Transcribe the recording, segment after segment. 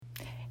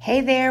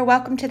Hey there,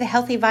 welcome to the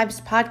Healthy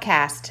Vibes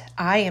podcast.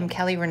 I am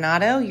Kelly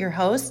Renato, your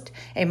host,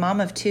 a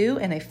mom of two,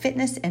 and a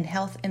fitness and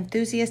health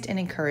enthusiast and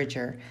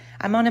encourager.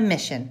 I'm on a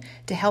mission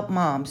to help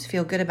moms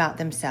feel good about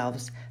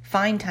themselves,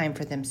 find time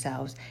for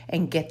themselves,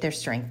 and get their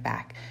strength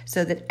back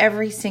so that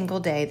every single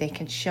day they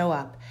can show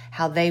up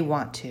how they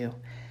want to.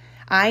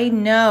 I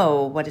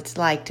know what it's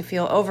like to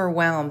feel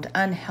overwhelmed,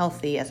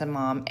 unhealthy as a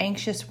mom,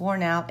 anxious,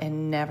 worn out,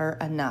 and never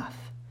enough.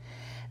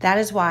 That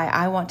is why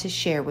I want to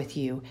share with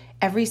you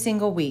every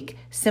single week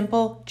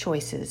simple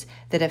choices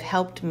that have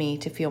helped me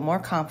to feel more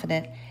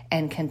confident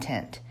and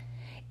content.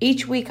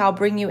 Each week I'll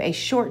bring you a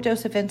short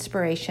dose of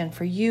inspiration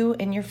for you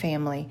and your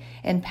family,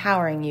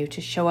 empowering you to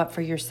show up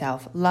for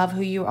yourself, love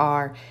who you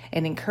are,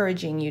 and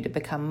encouraging you to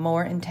become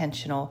more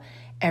intentional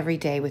every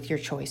day with your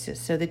choices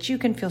so that you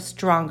can feel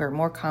stronger,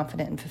 more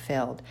confident, and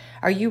fulfilled.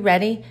 Are you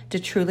ready to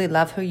truly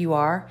love who you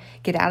are?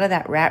 Get out of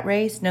that rat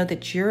race, know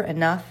that you're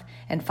enough,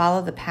 and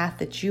follow the path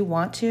that you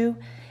want to?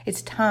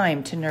 It's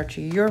time to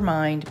nurture your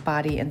mind,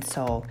 body, and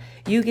soul.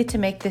 You get to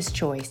make this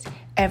choice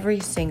every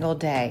single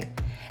day,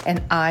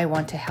 and I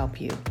want to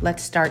help you.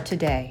 Let's start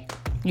today.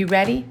 You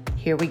ready?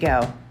 Here we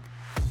go.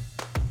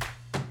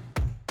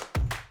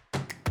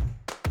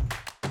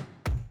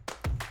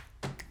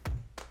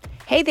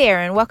 Hey there,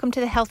 and welcome to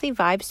the Healthy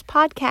Vibes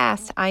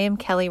podcast. I am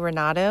Kelly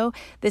Renato.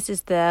 This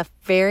is the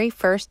very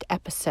first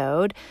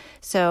episode,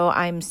 so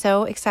I'm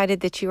so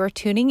excited that you are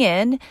tuning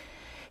in.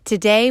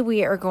 Today,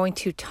 we are going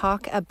to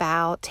talk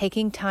about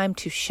taking time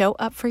to show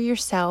up for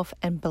yourself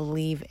and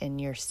believe in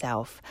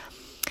yourself.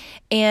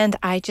 And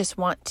I just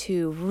want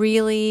to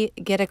really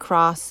get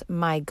across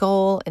my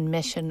goal and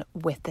mission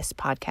with this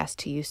podcast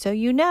to you so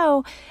you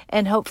know,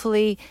 and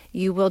hopefully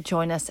you will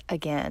join us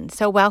again.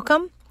 So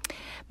welcome.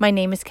 My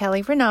name is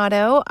Kelly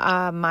Renato.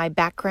 My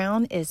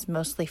background is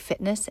mostly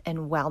fitness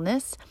and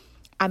wellness.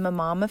 I'm a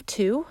mom of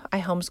two. I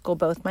homeschool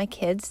both my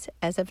kids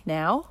as of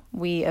now.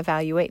 We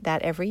evaluate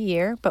that every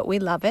year, but we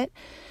love it.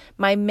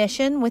 My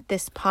mission with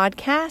this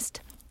podcast,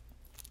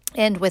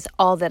 and with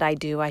all that I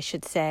do, I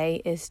should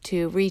say, is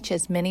to reach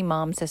as many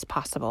moms as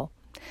possible.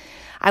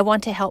 I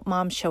want to help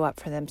moms show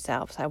up for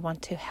themselves. I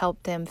want to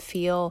help them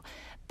feel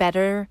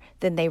better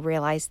than they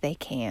realize they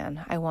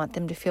can. I want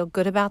them to feel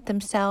good about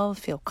themselves,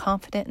 feel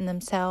confident in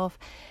themselves,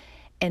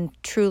 and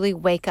truly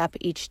wake up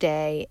each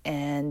day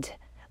and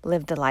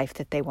live the life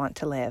that they want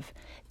to live.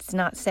 It's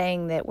not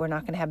saying that we're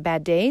not going to have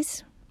bad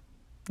days.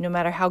 No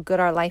matter how good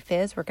our life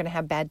is, we're going to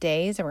have bad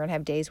days, and we're going to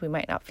have days we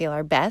might not feel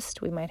our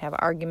best. We might have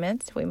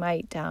arguments. We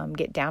might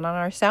get down on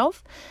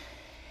ourselves,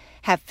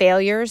 have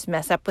failures,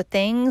 mess up with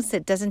things.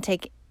 It doesn't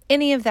take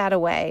any of that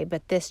away,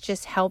 but this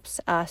just helps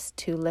us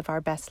to live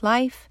our best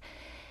life,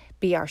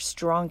 be our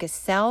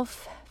strongest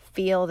self,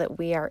 feel that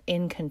we are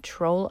in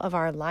control of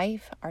our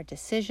life, our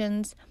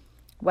decisions,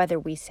 whether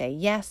we say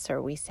yes or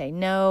we say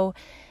no.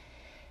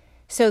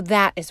 So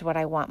that is what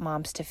I want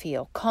moms to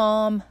feel: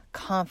 calm,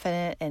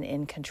 confident, and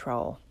in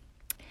control.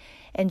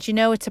 And you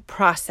know, it's a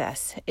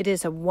process. It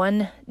is a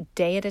one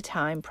day at a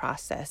time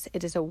process.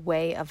 It is a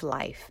way of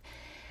life.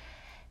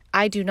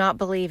 I do not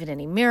believe in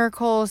any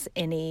miracles,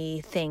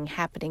 anything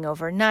happening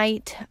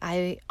overnight.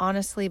 I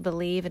honestly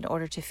believe in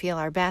order to feel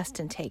our best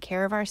and take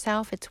care of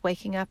ourselves, it's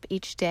waking up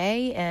each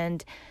day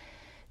and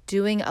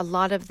doing a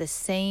lot of the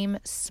same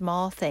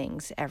small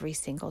things every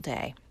single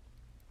day.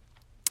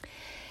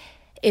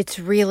 It's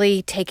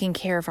really taking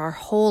care of our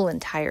whole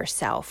entire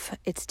self.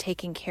 It's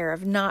taking care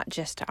of not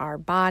just our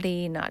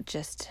body, not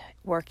just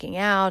working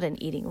out and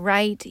eating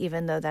right,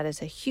 even though that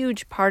is a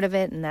huge part of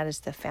it and that is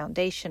the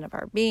foundation of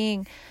our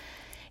being.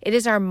 It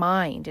is our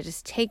mind. It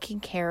is taking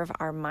care of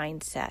our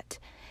mindset.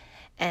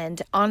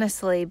 And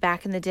honestly,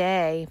 back in the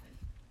day,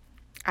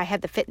 I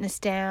had the fitness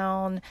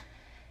down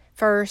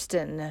first,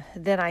 and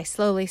then I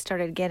slowly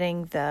started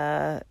getting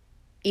the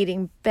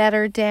eating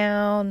better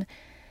down.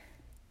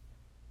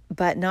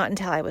 But not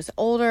until I was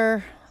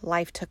older,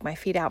 life took my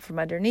feet out from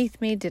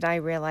underneath me, did I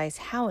realize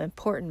how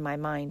important my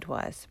mind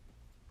was.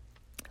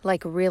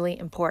 Like really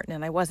important,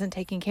 and I wasn't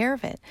taking care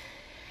of it.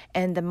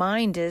 And the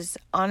mind is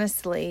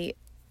honestly,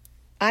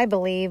 I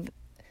believe,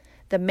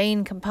 the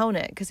main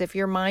component, because if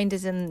your mind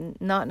is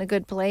not in a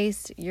good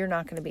place, you're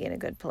not going to be in a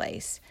good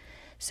place.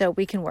 So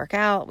we can work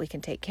out, we can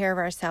take care of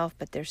ourselves,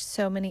 but there's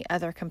so many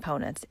other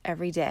components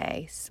every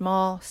day,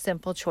 small,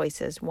 simple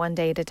choices, one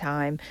day at a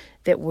time,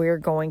 that we're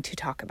going to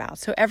talk about.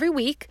 So every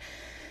week,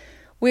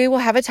 we will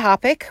have a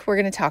topic we're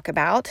going to talk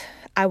about.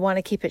 I want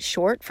to keep it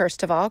short,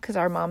 first of all, because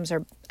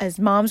as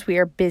moms, we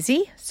are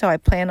busy. So I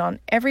plan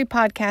on every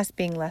podcast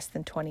being less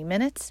than 20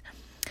 minutes.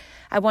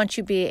 I want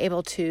you to be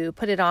able to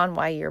put it on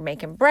while you're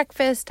making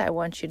breakfast. I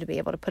want you to be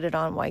able to put it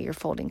on while you're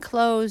folding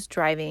clothes,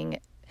 driving,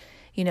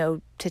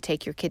 to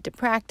take your kid to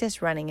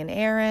practice, running an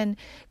errand,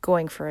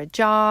 going for a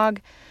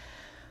jog.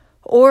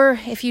 Or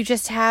if you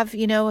just have,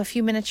 a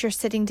few minutes you're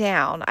sitting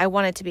down. I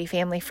want it to be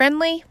family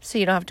friendly, so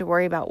you don't have to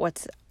worry about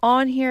what's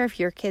on here. If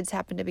your kids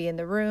happen to be in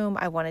the room,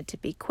 I want it to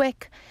be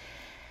quick.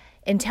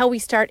 Until we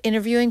start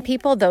interviewing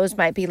people, those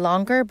might be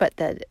longer, but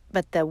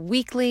the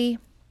weekly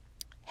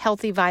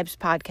Healthy Vibes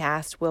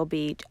podcast will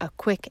be a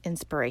quick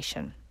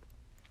inspiration.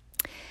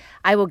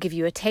 I will give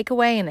you a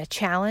takeaway and a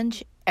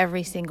challenge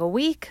every single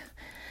week.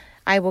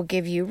 I will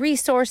give you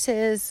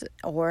resources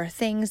or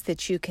things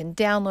that you can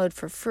download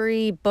for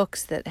free,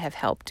 books that have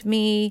helped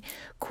me,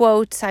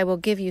 quotes. I will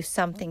give you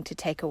something to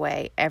take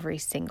away every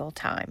single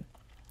time.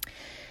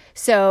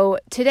 So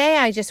today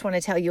I just want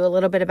to tell you a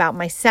little bit about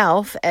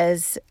myself.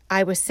 As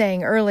I was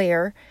saying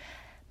earlier,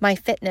 my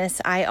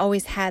fitness, I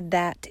always had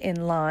that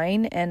in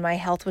line and my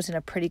health was in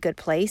a pretty good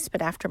place.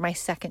 But after my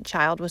second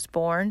child was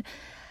born,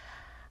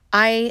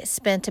 I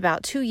spent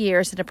about 2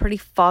 years in a pretty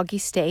foggy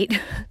state,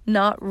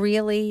 not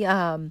really,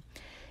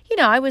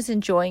 I was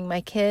enjoying my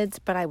kids,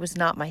 but I was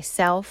not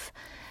myself.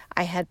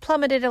 I had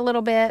plummeted a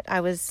little bit. I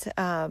was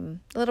a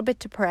little bit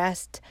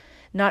depressed,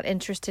 not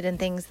interested in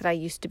things that I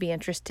used to be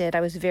interested.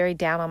 I was very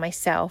down on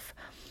myself.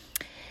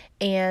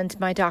 And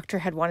my doctor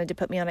had wanted to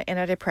put me on an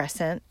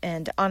antidepressant.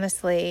 And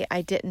honestly,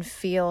 I didn't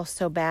feel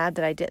so bad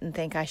that I didn't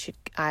think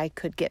I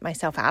could get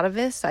myself out of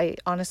this. I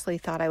honestly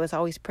thought I was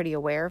always pretty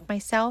aware of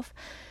myself.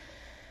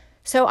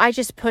 So I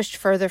just pushed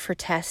further for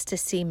tests to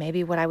see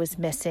maybe what I was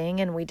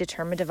missing, and we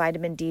determined a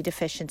vitamin D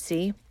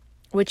deficiency,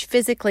 which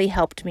physically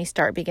helped me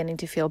start beginning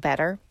to feel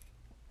better.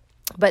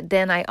 But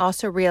then I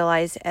also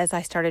realized as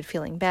I started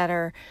feeling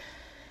better,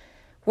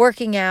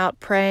 working out,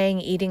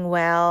 praying, eating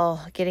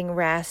well, getting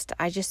rest,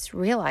 I just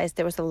realized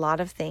there was a lot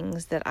of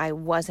things that I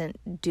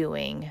wasn't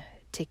doing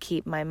to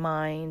keep my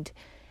mind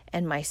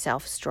and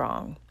myself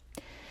strong.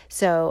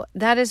 So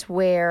that is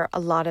where a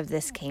lot of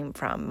this came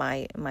from.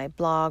 My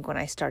blog, when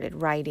I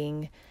started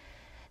writing,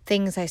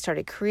 things I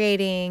started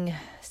creating,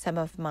 some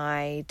of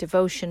my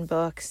devotion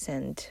books,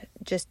 and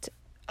just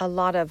a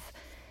lot of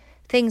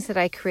things that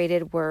I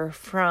created were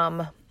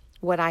from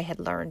what I had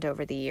learned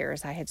over the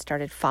years. I had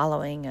started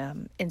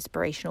following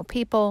inspirational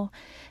people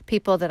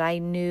that I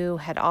knew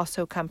had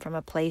also come from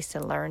a place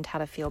and learned how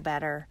to feel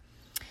better.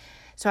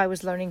 So I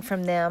was learning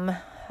from them.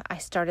 I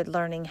started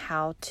learning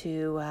how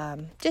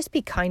to just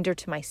be kinder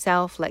to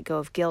myself, let go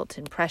of guilt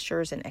and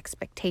pressures and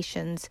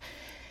expectations,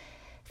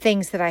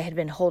 things that I had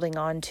been holding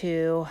on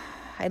to.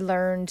 I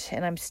learned,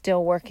 and I'm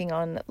still working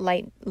on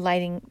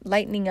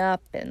lightening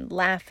up and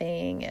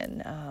laughing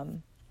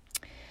and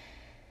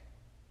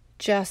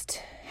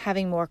just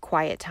having more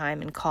quiet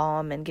time and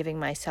calm and giving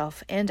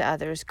myself and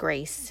others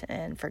grace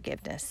and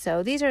forgiveness.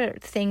 So these are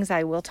things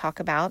I will talk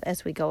about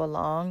as we go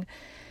along.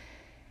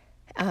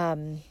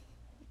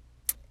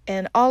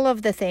 And all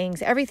of the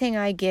things, everything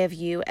I give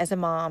you as a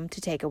mom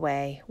to take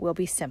away will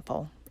be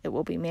simple. It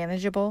will be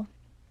manageable.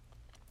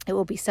 It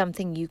will be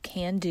something you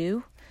can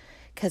do,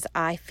 because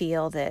I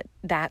feel that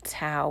that's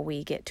how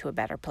we get to a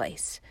better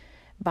place,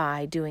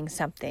 by doing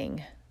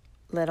something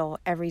little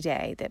every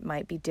day that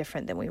might be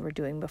different than we were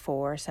doing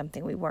before,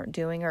 something we weren't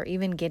doing, or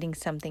even getting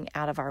something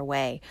out of our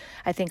way.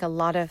 I think a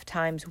lot of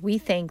times we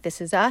think this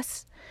is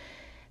us.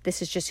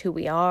 This is just who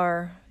we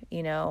are.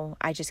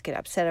 I just get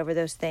upset over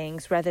those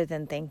things rather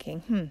than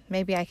thinking,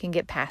 maybe I can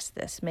get past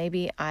this.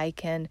 Maybe I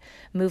can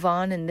move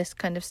on and this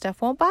kind of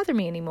stuff won't bother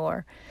me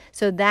anymore.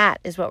 So that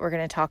is what we're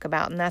going to talk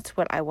about. And that's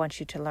what I want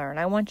you to learn.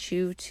 I want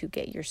you to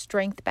get your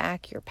strength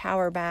back, your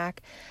power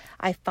back.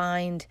 I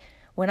find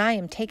when I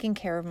am taking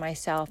care of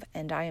myself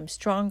and I am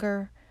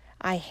stronger,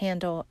 I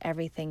handle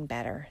everything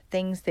better.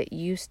 Things that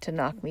used to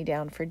knock me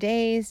down for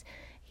days,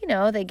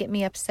 they get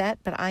me upset,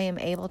 but I am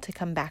able to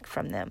come back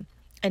from them.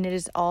 And it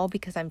is all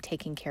because I'm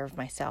taking care of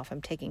myself.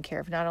 I'm taking care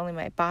of not only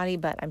my body,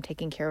 but I'm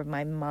taking care of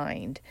my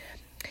mind.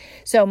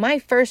 So my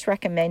first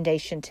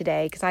recommendation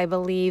today, because I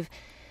believe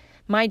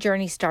my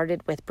journey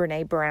started with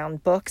Brené Brown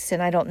books,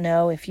 and I don't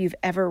know if you've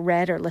ever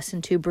read or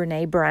listened to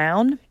Brené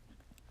Brown,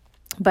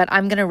 but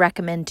I'm going to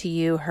recommend to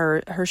you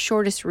her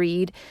shortest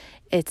read.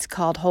 It's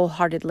called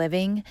Wholehearted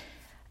Living,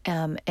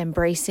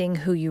 Embracing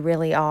Who You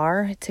Really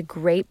Are. It's a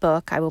great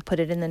book. I will put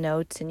it in the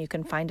notes, and you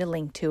can find a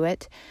link to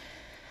it.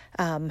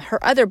 Her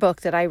other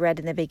book that I read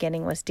in the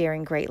beginning was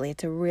Daring Greatly.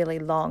 It's a really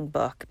long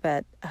book,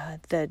 but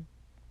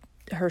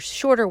her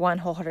shorter one,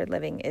 Wholehearted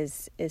Living,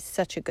 is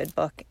such a good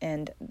book,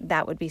 and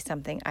that would be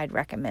something I'd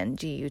recommend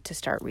to you to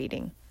start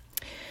reading.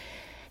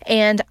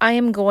 And I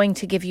am going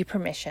to give you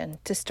permission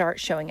to start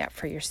showing up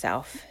for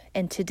yourself.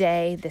 And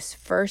today, this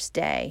first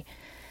day,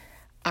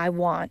 I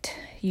want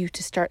you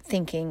to start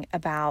thinking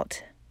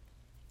about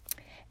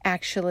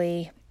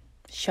actually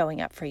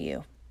showing up for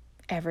you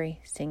every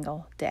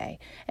single day.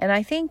 And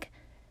I think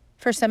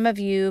for some of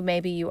you,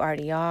 maybe you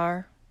already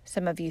are.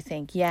 Some of you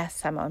think,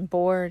 yes, I'm on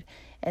board.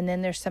 And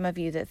then there's some of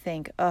you that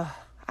think, oh,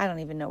 I don't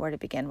even know where to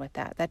begin with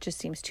that. That just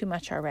seems too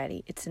much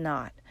already. It's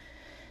not.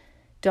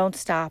 Don't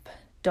stop.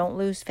 Don't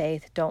lose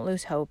faith. Don't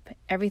lose hope.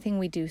 Everything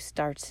we do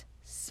starts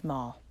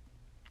small.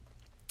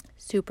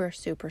 Super,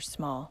 super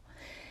small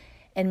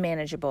and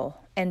manageable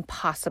and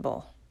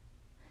possible.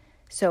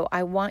 So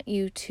I want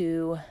you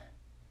to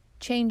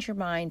change your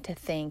mind to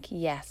think,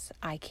 yes,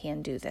 I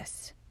can do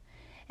this.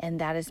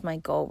 And that is my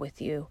goal with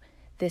you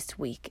this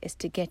week, is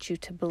to get you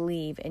to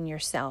believe in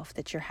yourself,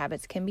 that your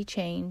habits can be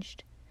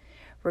changed.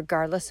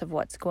 Regardless of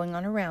what's going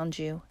on around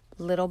you,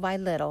 little by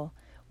little,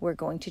 we're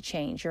going to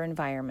change your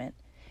environment,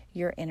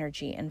 your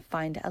energy, and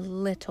find a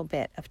little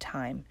bit of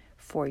time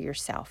for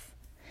yourself.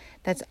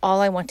 That's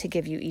all I want to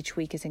give you each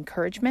week is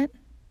encouragement,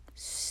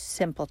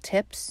 simple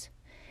tips,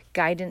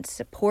 guidance,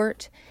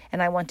 support,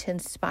 and I want to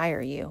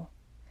inspire you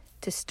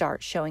to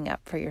start showing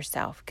up for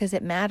yourself because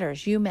it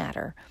matters. You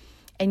matter.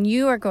 And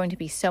you are going to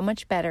be so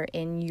much better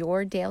in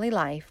your daily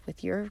life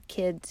with your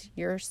kids,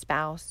 your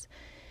spouse,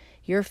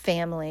 your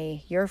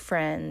family, your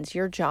friends,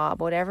 your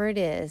job, whatever it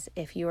is,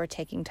 if you are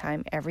taking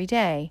time every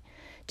day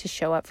to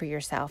show up for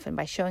yourself. And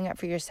by showing up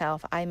for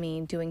yourself, I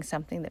mean doing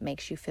something that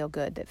makes you feel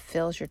good, that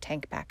fills your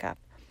tank back up.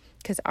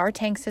 Because our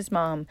tanks as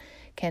mom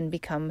can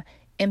become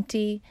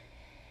empty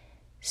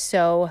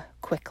so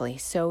quickly,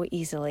 so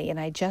easily. And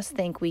I just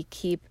think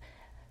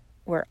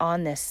we're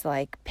on this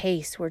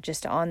pace. We're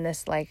just on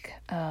this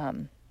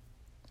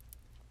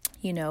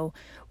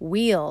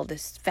wheel,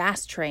 this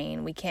fast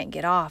train. We can't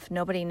get off.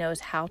 Nobody knows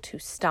how to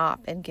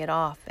stop and get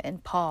off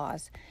and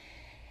pause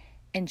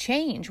and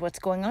change what's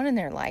going on in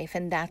their life.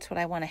 And that's what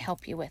I want to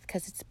help you with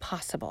because it's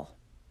possible.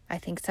 I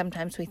think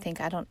sometimes we think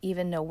I don't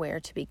even know where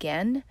to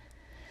begin,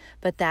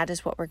 but that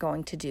is what we're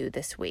going to do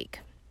this week.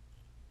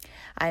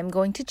 I'm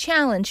going to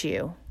challenge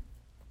you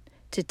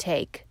to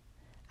take,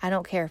 I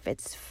don't care if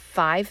it's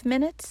 5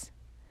 minutes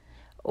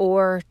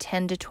or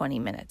 10 to 20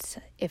 minutes.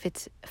 If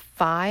it's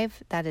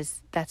 5,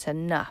 that's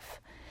enough.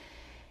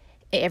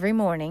 Every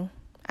morning,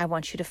 I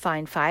want you to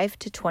find 5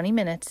 to 20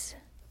 minutes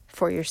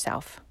for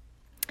yourself.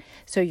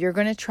 So you're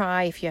going to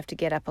try, if you have to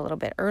get up a little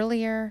bit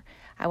earlier,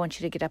 I want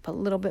you to get up a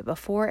little bit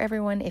before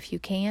everyone if you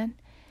can,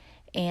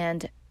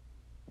 and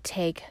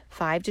take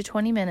 5 to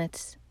 20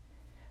 minutes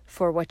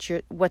for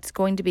what's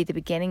going to be the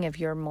beginning of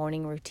your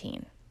morning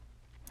routine.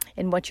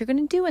 And what you're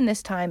going to do in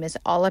this time is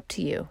all up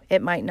to you.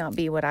 It might not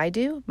be what I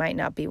do. It might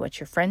not be what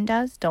your friend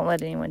does. Don't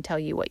let anyone tell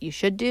you what you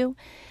should do.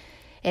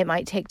 It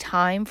might take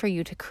time for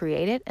you to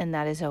create it, and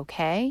that is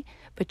okay.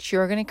 But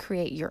you're going to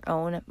create your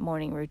own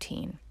morning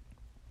routine.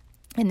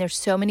 And there's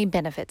so many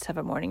benefits of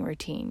a morning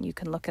routine. You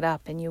can look it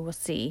up and you will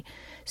see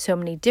so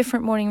many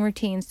different morning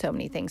routines, so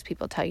many things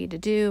people tell you to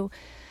do.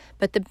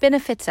 But the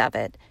benefits of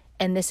it,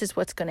 and this is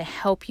what's going to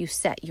help you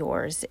set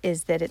yours,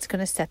 is that it's going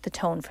to set the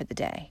tone for the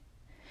day,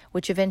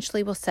 which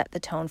eventually will set the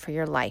tone for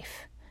your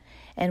life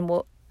and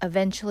will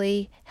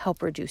eventually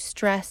help reduce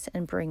stress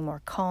and bring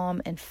more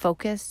calm and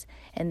focus.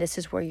 And this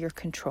is where your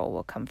control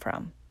will come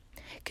from,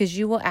 because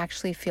you will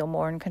actually feel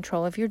more in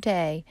control of your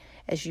day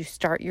as you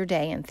start your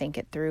day and think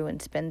it through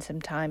and spend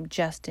some time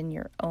just in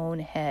your own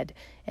head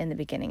in the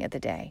beginning of the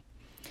day.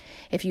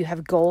 If you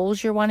have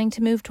goals you're wanting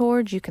to move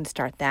towards, you can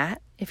start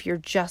that. If you're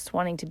just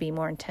wanting to be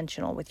more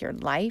intentional with your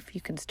life,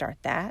 you can start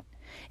that.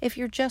 If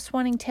you're just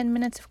wanting 10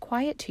 minutes of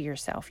quiet to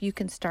yourself, you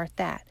can start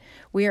that.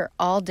 We are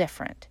all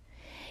different.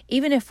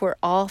 Even if we're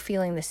all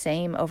feeling the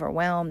same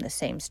overwhelm, the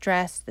same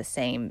stress, the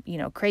same,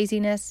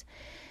 craziness,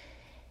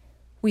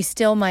 we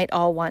still might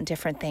all want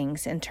different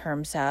things in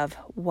terms of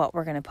what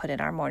we're going to put in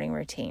our morning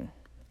routine.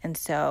 And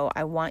so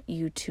I want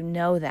you to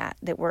know that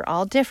we're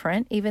all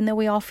different, even though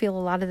we all feel a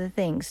lot of the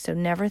things. So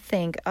never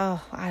think,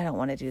 oh, I don't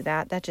want to do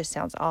that. That just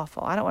sounds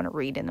awful. I don't want to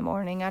read in the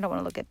morning. I don't want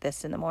to look at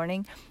this in the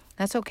morning.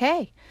 That's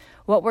okay.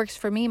 What works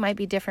for me might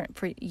be different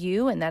for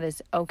you, and that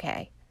is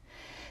okay.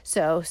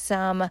 So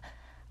some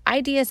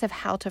ideas of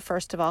how to,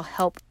 first of all,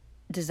 help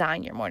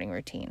design your morning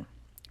routine.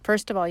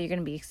 First of all, you're going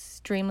to be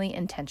extremely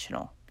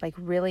intentional.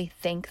 Really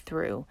think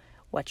through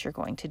what you're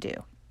going to do.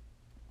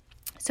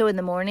 So in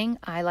the morning,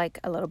 I like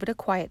a little bit of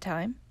quiet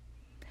time.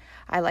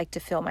 I like to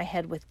fill my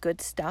head with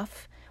good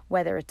stuff,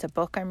 whether it's a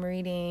book I'm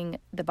reading,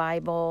 the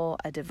Bible,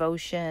 a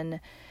devotion,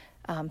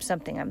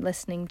 something I'm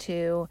listening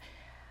to.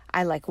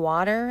 I like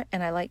water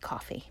and I like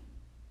coffee.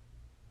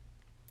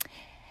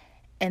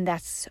 And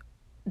that's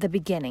the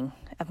beginning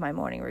of my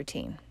morning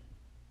routine.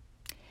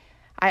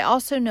 I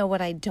also know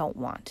what I don't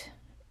want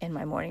in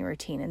my morning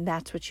routine, and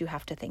that's what you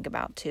have to think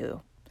about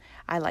too.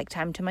 I like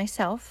time to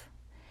myself,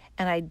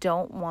 and I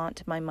don't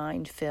want my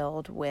mind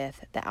filled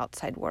with the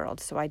outside world.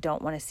 So I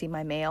don't want to see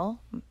my mail,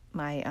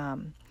 my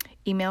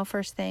email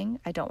first thing.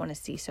 I don't want to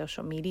see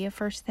social media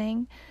first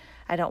thing.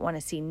 I don't want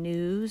to see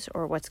news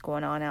or what's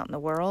going on out in the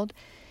world.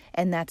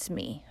 And that's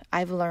me.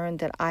 I've learned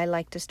that I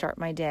like to start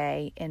my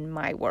day in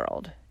my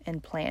world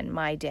and plan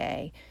my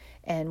day.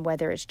 And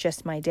whether it's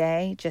just my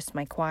day, just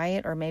my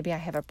quiet, or maybe I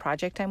have a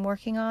project I'm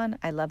working on,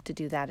 I love to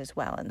do that as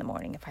well in the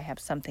morning if I have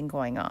something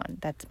going on.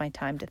 That's my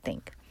time to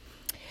think.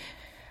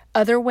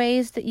 Other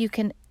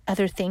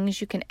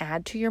things you can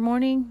add to your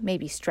morning,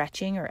 maybe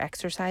stretching or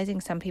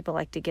exercising. Some people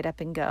like to get up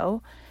and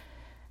go.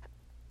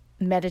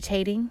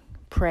 Meditating,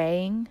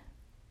 praying,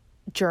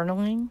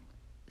 journaling.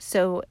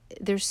 So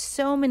there's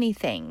so many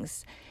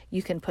things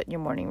you can put in your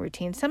morning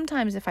routine.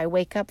 Sometimes if I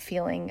wake up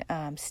feeling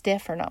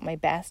stiff or not my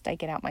best, I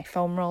get out my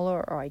foam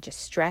roller or I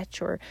just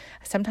stretch, or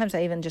sometimes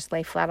I even just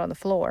lay flat on the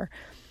floor.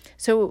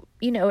 So,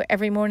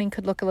 every morning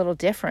could look a little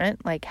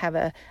different, like have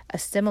a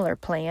similar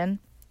plan.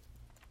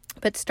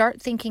 But start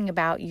thinking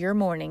about your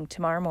morning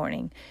tomorrow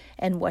morning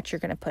and what you're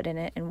going to put in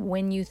it and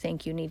when you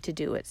think you need to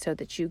do it so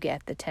that you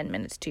get the 10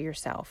 minutes to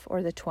yourself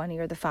or the 20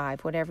 or the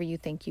 5, whatever you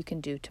think you can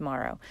do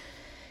tomorrow.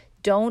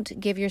 Don't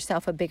give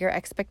yourself a bigger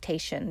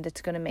expectation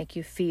that's going to make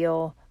you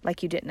feel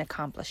like you didn't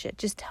accomplish it.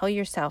 Just tell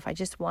yourself, I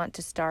just want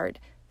to start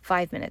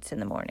 5 minutes in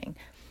the morning.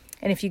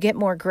 And if you get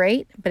more,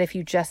 great, but if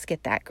you just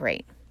get that,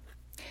 great.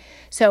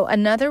 So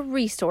another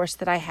resource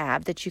that I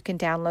have that you can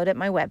download at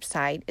my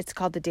website, it's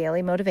called the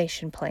Daily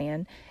Motivation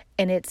Plan,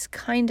 and it's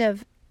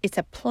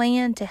a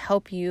plan to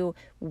help you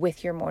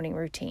with your morning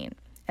routine.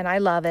 And I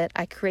love it.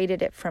 I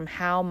created it from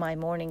how my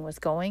morning was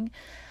going.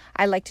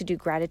 I like to do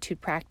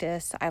gratitude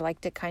practice. I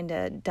like to kind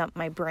of dump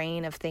my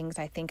brain of things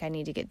I think I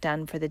need to get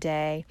done for the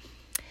day.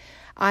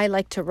 I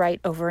like to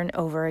write over and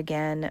over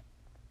again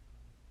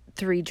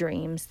 3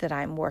 dreams that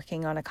I'm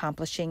working on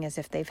accomplishing as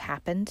if they've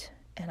happened.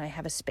 And I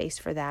have a space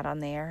for that on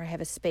there. I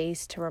have a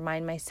space to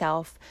remind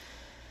myself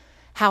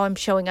how I'm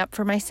showing up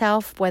for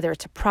myself, whether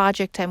it's a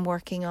project I'm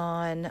working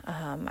on.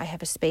 I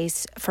have a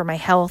space for my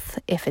health,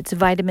 if it's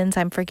vitamins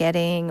I'm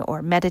forgetting,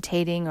 or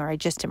meditating, or I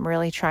just am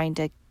really trying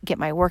to get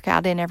my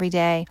workout in every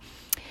day.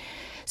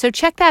 So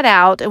check that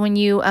out. And when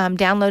you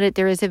download it,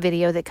 there is a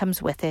video that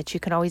comes with it. You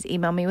can always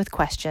email me with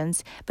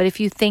questions. But if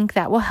you think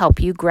that will help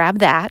you, grab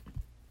that.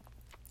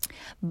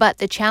 But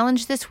the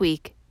challenge this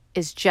week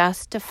is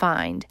just to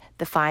find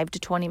the 5 to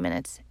 20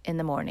 minutes in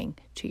the morning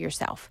to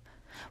yourself.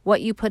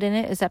 What you put in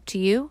it is up to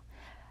you.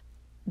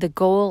 The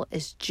goal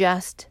is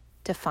just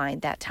to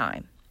find that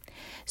time.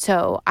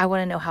 So I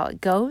want to know how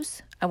it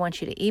goes. I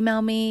want you to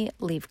email me,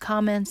 leave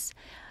comments.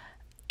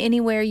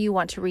 Anywhere you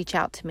want to reach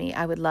out to me,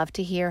 I would love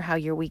to hear how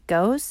your week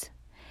goes.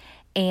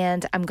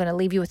 And I'm going to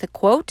leave you with a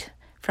quote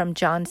from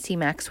John C.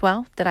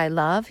 Maxwell that I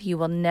love. You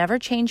will never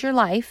change your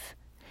life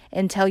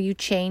until you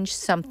change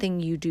something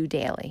you do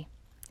daily.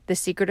 The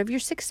secret of your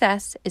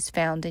success is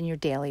found in your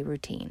daily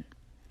routine.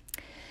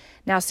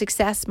 Now,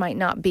 success might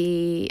not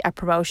be a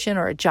promotion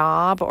or a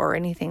job or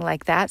anything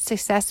like that.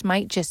 Success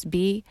might just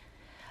be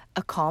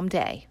a calm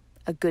day,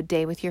 a good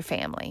day with your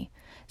family.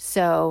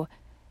 So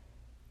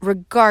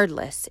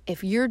regardless,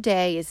 if your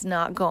day is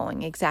not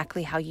going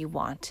exactly how you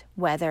want,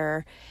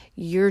 whether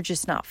you're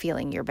just not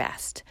feeling your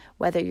best,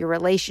 whether your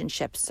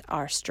relationships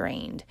are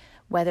strained,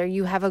 whether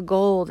you have a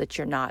goal that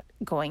you're not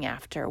going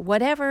after,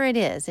 whatever it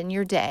is in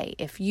your day,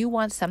 if you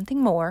want something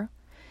more,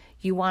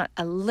 you want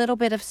a little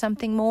bit of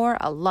something more,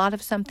 a lot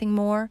of something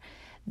more,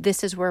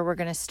 this is where we're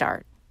going to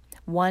start.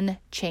 One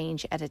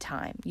change at a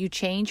time. You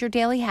change your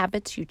daily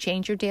habits, you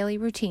change your daily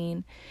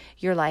routine,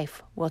 your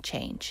life will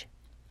change.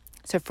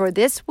 So for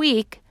this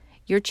week,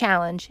 your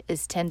challenge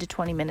is 10 to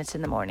 20 minutes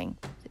in the morning.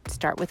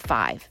 Start with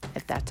 5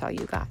 if that's all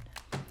you got.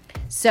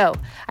 So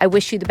I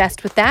wish you the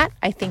best with that.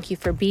 I thank you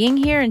for being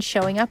here and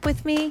showing up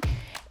with me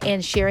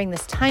and sharing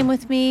this time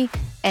with me.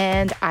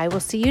 And I will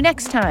see you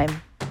next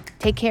time.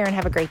 Take care and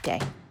have a great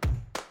day.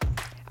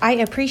 I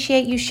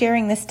appreciate you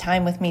sharing this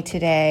time with me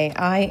today.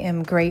 I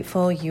am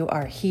grateful you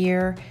are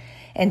here.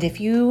 And if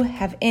you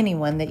have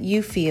anyone that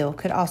you feel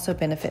could also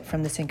benefit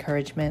from this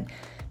encouragement,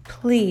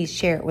 please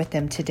share it with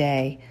them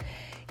today.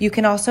 You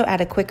can also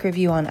add a quick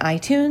review on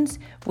iTunes,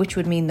 which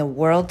would mean the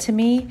world to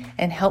me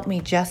and help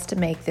me just to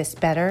make this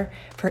better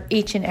for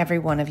each and every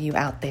one of you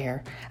out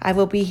there. I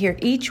will be here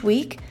each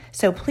week,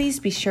 so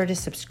please be sure to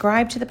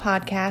subscribe to the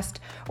podcast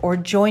or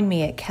join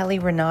me at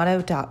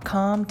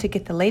kellyrenato.com to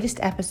get the latest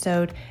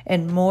episode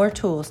and more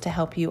tools to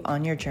help you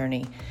on your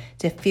journey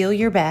to feel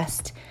your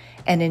best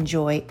and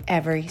enjoy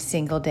every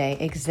single day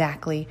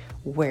exactly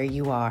where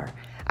you are.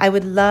 I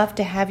would love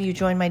to have you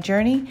join my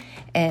journey,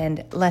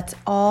 and let's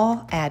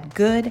all add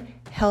good,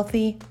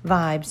 healthy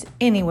vibes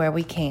anywhere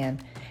we can,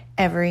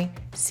 every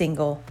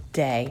single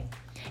day.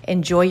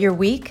 Enjoy your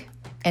week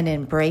and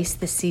embrace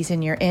the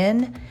season you're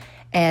in,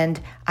 and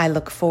I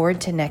look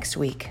forward to next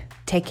week.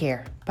 Take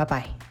care.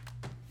 Bye-bye.